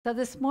So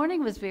this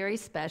morning was very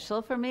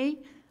special for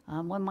me.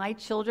 When my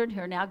children, who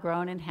are now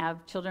grown and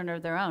have children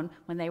of their own,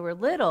 when they were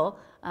little,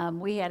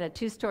 we had a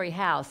two-story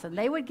house, and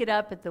they would get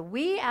up at the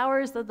wee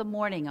hours of the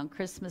morning on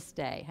Christmas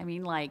Day. I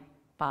mean, like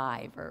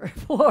 5 or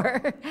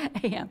 4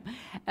 a.m.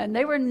 And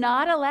they were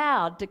not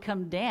allowed to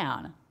come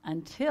down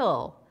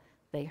until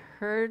they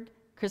heard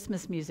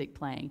Christmas music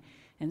playing.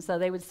 And so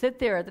they would sit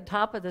there at the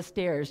top of the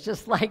stairs,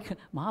 just like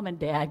Mom and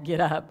Dad get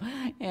up.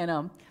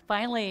 And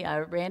finally,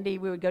 Randy,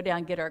 we would go down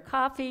and get our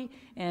coffee,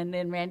 and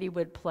then Randy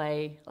would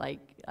play like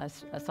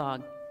a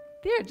song.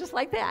 There, just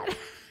like that.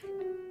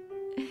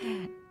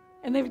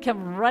 And they would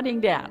come running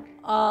down,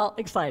 all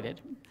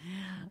excited.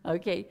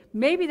 Okay,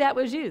 maybe that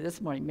was you this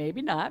morning,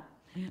 maybe not.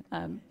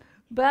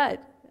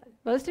 But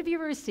most of you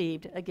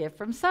received a gift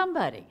from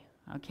somebody,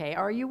 okay,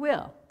 or you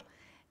will.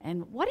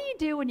 And what do you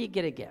do when you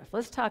get a gift?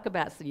 Let's talk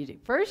about what you do.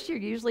 First, you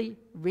usually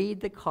read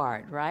the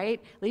card,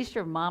 right? At least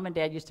your mom and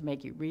dad used to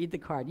make you read the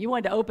card. You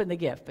wanted to open the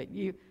gift, but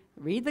you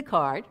read the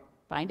card,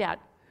 find out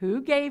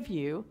who gave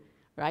you,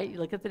 right? You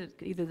look at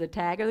either the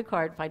tag or the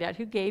card, find out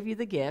who gave you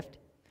the gift.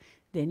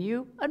 Then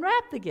you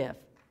unwrap the gift.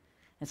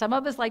 And some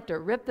of us like to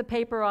rip the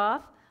paper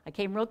off. I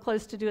came real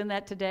close to doing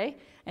that today.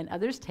 And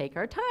others take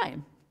our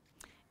time.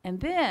 And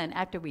then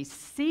after we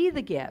see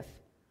the gift,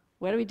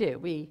 what do?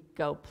 We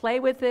go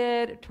play with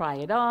it, try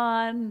it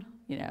on,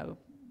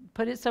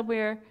 put it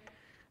somewhere.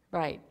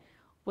 Right.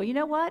 Well, you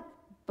know what?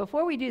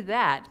 Before we do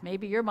that,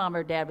 maybe your mom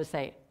or dad would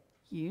say,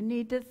 you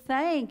need to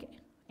thank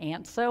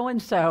Aunt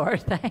so-and-so or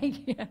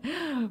thank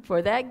you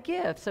for that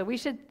gift. So we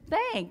should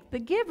thank the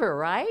giver,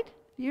 right?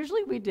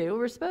 Usually we do.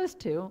 We're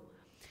supposed to.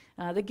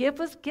 The gift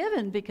was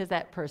given because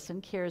that person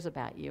cares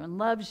about you and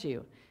loves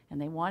you, and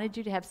they wanted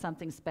you to have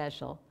something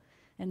special.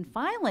 And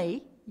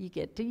finally, you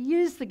get to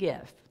use the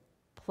gift.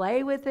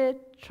 Play with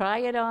it, try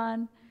it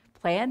on,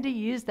 plan to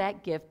use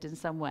that gift in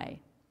some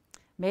way.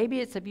 Maybe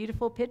it's a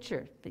beautiful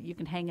picture that you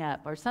can hang up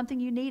or something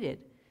you needed.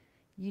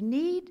 You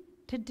need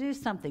to do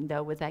something,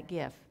 though, with that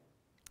gift.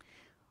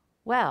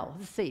 Well,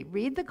 let's see.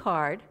 Read the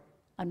card,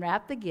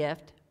 unwrap the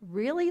gift,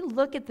 really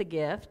look at the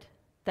gift,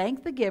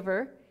 thank the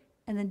giver,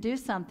 and then do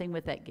something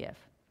with that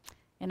gift.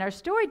 In our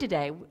story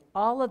today,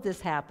 all of this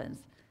happens.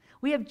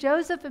 We have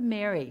Joseph and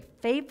Mary,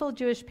 faithful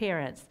Jewish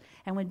parents.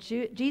 And when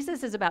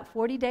Jesus is about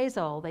 40 days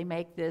old, they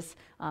make this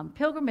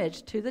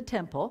pilgrimage to the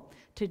temple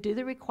to do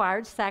the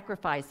required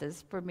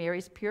sacrifices for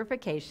Mary's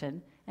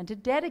purification and to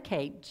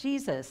dedicate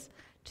Jesus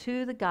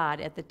to the God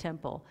at the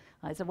temple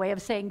as a way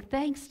of saying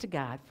thanks to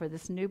God for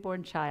this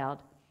newborn child.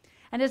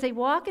 And as they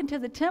walk into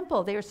the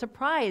temple, they are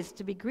surprised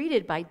to be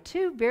greeted by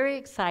 2 very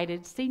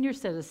excited senior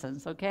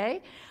citizens,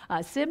 okay?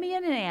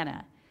 Simeon and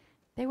Anna.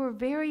 They were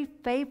very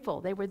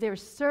faithful. They were there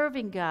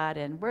serving God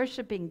and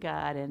worshiping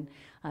God and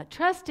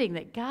trusting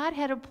that God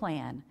had a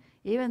plan.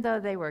 Even though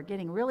they were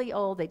getting really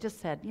old, they just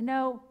said,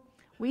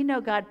 we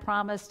know God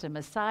promised a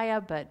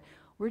Messiah, but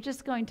we're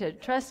just going to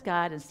trust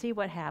God and see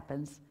what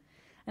happens.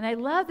 And I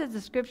love that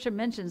the scripture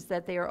mentions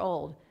that they are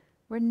old.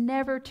 We're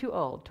never too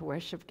old to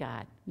worship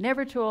God,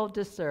 never too old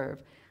to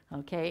serve,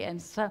 okay?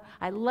 And so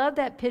I love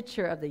that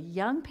picture of the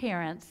young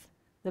parents,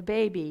 the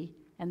baby,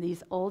 and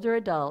these older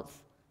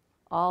adults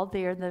all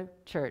there in the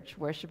church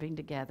worshiping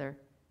together.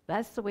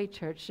 That's the way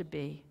church should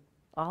be.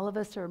 All of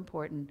us are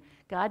important.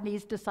 God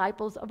needs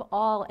disciples of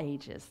all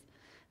ages.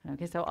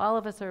 Okay, so all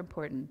of us are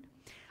important.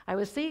 I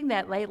was seeing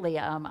that lately.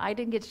 I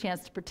didn't get a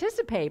chance to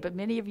participate, but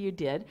many of you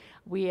did.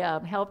 We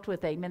helped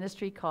with a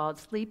ministry called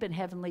Sleep in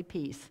Heavenly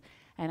Peace.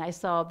 And I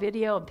saw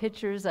video and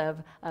pictures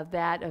of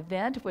that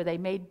event where they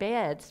made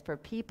beds for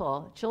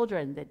people,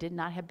 children that did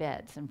not have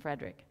beds in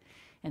Frederick.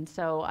 And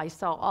so I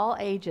saw all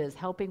ages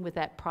helping with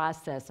that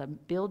process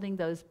of building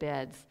those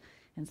beds.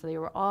 And so they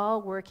were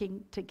all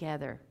working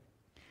together.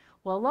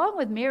 Well, along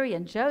with Mary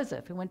and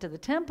Joseph, who went to the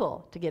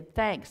temple to give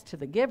thanks to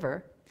the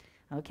giver,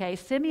 okay,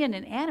 Simeon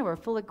and Anna were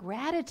full of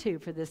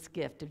gratitude for this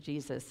gift of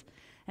Jesus.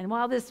 And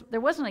while there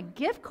wasn't a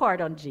gift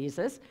card on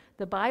Jesus,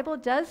 the Bible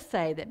does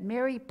say that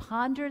Mary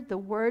pondered the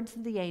words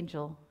of the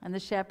angel and the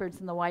shepherds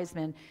and the wise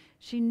men.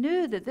 She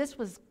knew that this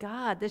was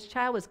God. This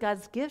child was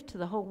God's gift to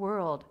the whole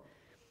world.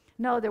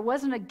 No, there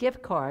wasn't a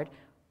gift card,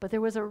 but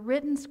there was a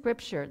written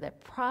scripture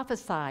that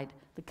prophesied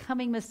the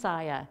coming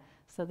Messiah.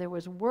 So there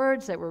was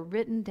words that were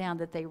written down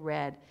that they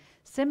read.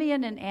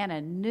 Simeon and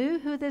Anna knew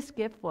who this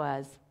gift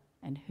was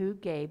and who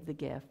gave the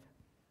gift.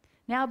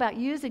 Now about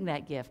using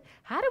that gift.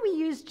 How do we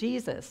use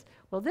Jesus?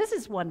 Well, this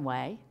is one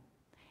way.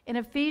 In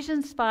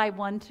Ephesians 5,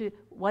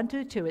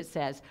 1-2, it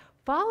says,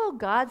 follow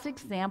God's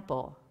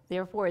example,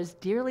 therefore, as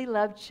dearly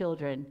loved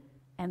children,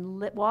 and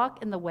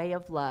walk in the way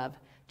of love,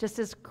 just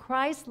as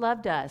Christ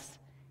loved us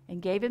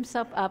and gave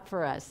himself up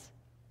for us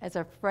as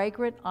a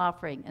fragrant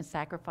offering and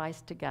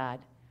sacrifice to God.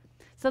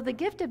 So the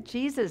gift of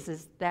Jesus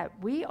is that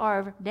we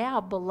are now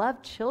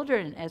beloved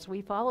children as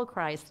we follow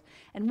Christ,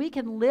 and we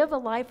can live a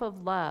life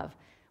of love.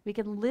 We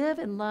can live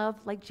and love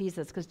like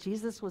Jesus because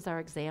Jesus was our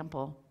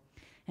example.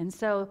 And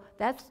so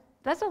that's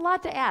a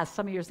lot to ask.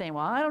 Some of you are saying,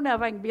 well, I don't know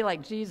if I can be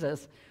like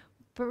Jesus.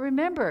 But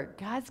remember,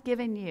 God's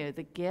given you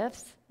the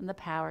gifts and the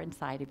power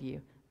inside of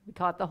you. We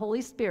call it the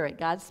Holy Spirit,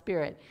 God's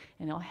Spirit.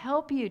 And He'll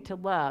help you to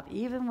love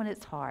even when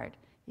it's hard,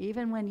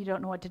 even when you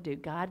don't know what to do.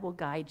 God will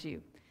guide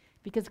you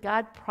because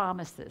God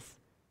promises.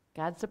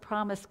 God's a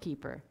promise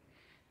keeper.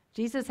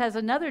 Jesus has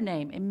another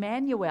name,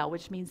 Emmanuel,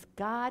 which means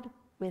God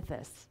with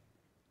us.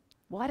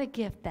 What a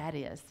gift that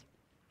is.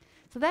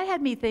 So that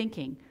had me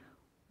thinking,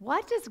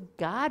 what does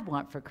God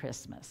want for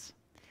Christmas?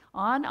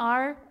 On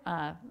our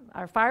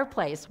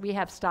fireplace, we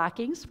have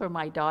stockings for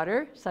my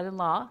daughter,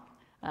 son-in-law,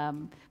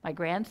 my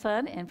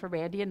grandson, and for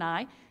Randy and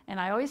I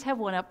always have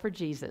one up for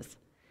Jesus.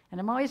 And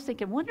I'm always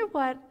thinking, wonder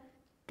what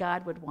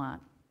God would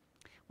want.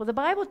 Well, the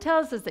Bible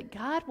tells us that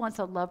God wants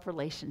a love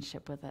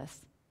relationship with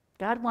us.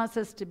 God wants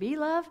us to be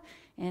love,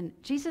 and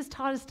Jesus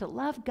taught us to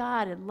love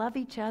God and love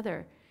each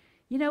other.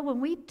 You know,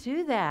 when we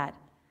do that,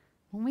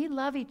 when we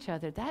love each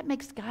other, that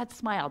makes God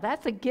smile.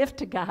 That's a gift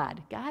to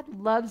God. God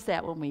loves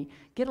that when we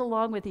get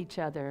along with each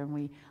other and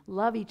we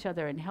love each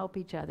other and help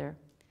each other.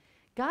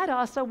 God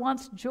also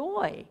wants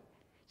joy.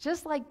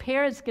 Just like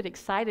parents get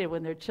excited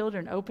when their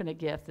children open a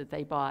gift that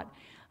they bought.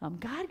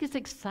 God gets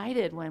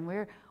excited when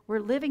we're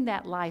living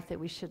that life that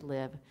we should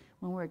live,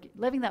 when we're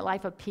living that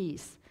life of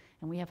peace,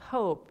 and we have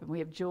hope, and we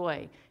have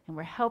joy, and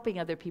we're helping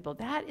other people.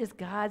 That is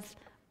God's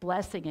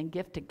blessing and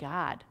gift to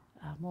God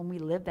when we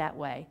live that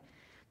way.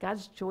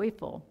 God's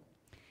joyful.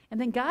 And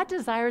then God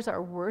desires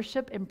our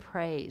worship and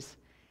praise.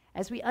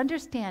 As we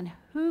understand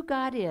who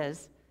God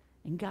is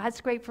and God's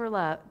great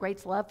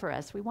love for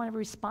us, we want to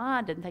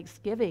respond in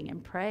thanksgiving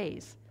and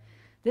praise.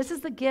 This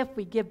is the gift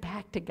we give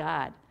back to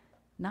God,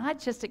 not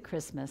just at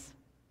Christmas,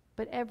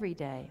 but every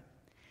day.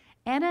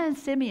 Anna and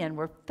Simeon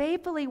were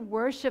faithfully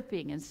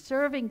worshiping and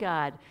serving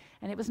God,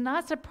 and it was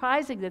not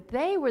surprising that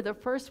they were the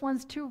first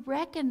ones to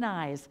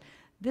recognize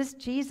this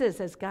Jesus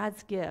as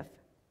God's gift.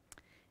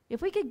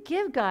 If we could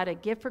give God a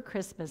gift for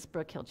Christmas,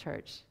 Brook Hill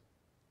Church,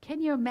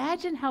 can you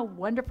imagine how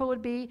wonderful it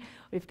would be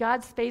if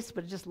God's face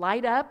would just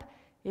light up,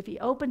 if He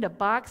opened a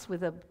box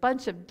with a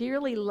bunch of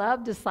dearly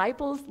loved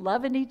disciples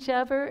loving each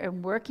other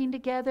and working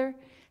together,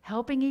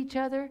 helping each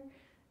other,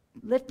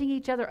 lifting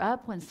each other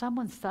up when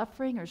someone's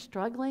suffering or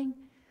struggling?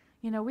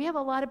 You know, we have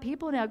a lot of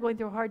people now going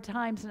through hard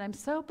times, and I'm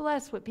so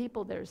blessed with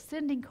people that are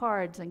sending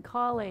cards and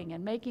calling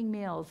and making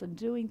meals and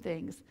doing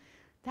things.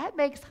 That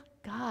makes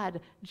God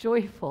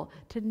joyful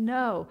to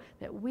know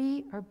that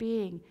we are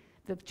being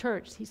the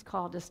church He's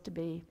called us to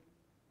be.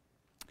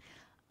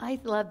 I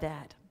love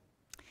that.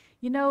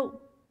 You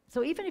know,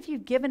 so even if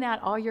you've given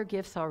out all your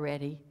gifts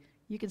already,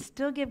 you can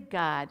still give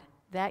God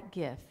that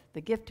gift,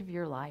 the gift of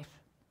your life.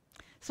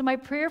 So my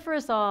prayer for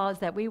us all is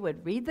that we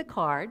would read the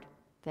card,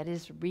 that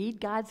is, read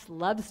God's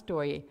love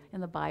story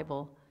in the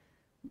Bible,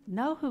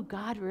 know who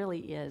God really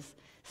is,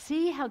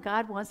 see how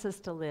God wants us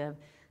to live.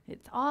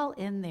 It's all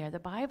in there. The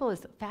Bible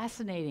is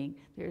fascinating.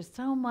 There's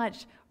so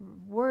much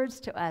words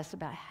to us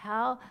about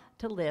how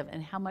to live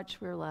and how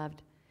much we're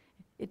loved.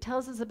 It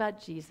tells us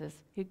about Jesus,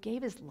 who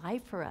gave His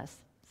life for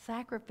us,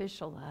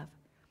 sacrificial love.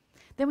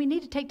 Then we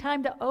need to take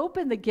time to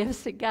open the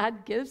gifts that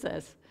God gives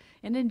us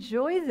and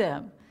enjoy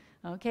them.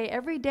 Okay,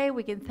 every day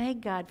we can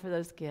thank God for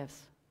those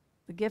gifts.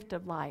 The gift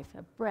of life,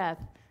 of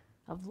breath,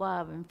 of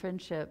love and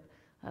friendship,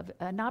 of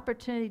an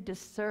opportunity to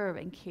serve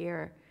and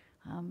care.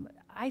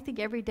 I think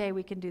every day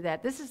we can do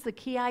that. This is the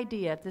key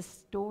idea of this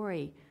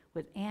story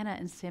with Anna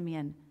and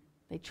Simeon.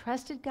 They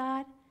trusted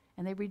God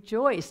and they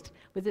rejoiced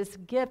with this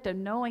gift of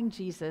knowing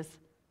Jesus,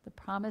 the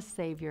promised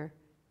Savior,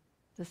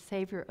 the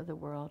Savior of the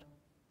world.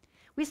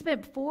 We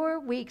spent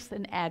 4 weeks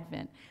in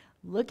Advent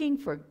looking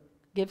for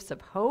gifts of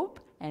hope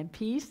and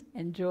peace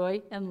and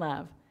joy and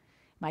love.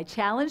 My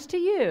challenge to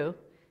you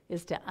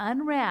is to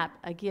unwrap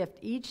a gift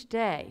each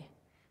day,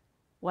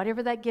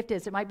 whatever that gift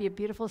is. It might be a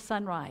beautiful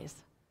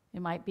sunrise.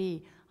 It might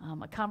be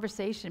a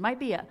conversation. It might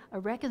be a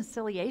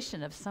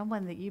reconciliation of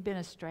someone that you've been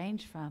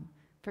estranged from.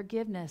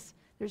 Forgiveness.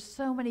 There's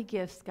so many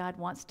gifts God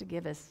wants to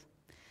give us.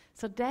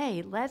 So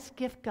today, let's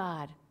gift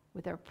God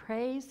with our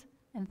praise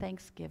and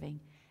thanksgiving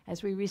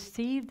as we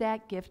receive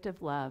that gift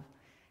of love.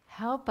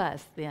 Help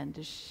us then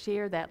to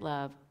share that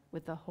love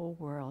with the whole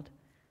world.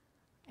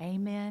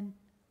 Amen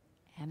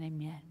and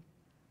amen.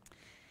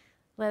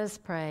 Let us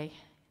pray.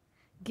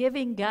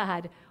 Giving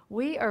God,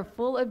 we are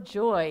full of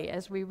joy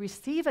as we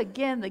receive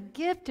again the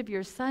gift of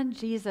your Son,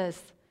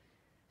 Jesus.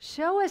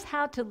 Show us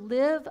how to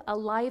live a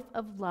life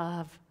of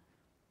love.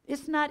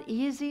 It's not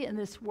easy in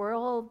this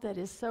world that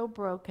is so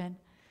broken,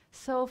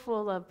 so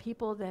full of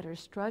people that are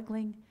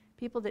struggling,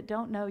 people that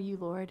don't know you,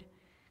 Lord.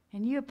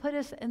 And you have put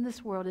us in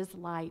this world as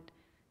light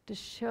to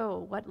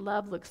show what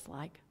love looks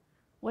like.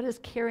 What does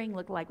caring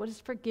look like? What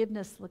does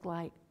forgiveness look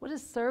like? What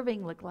does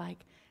serving look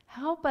like?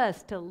 Help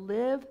us to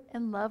live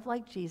and love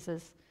like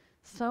Jesus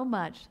so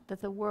much that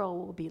the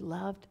world will be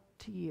loved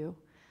to you.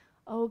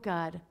 Oh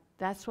God,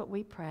 that's what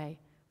we pray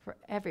for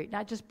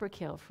not just Brook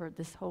Hill, for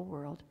this whole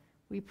world.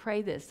 We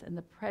pray this in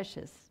the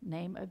precious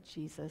name of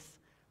Jesus.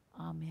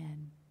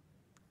 Amen.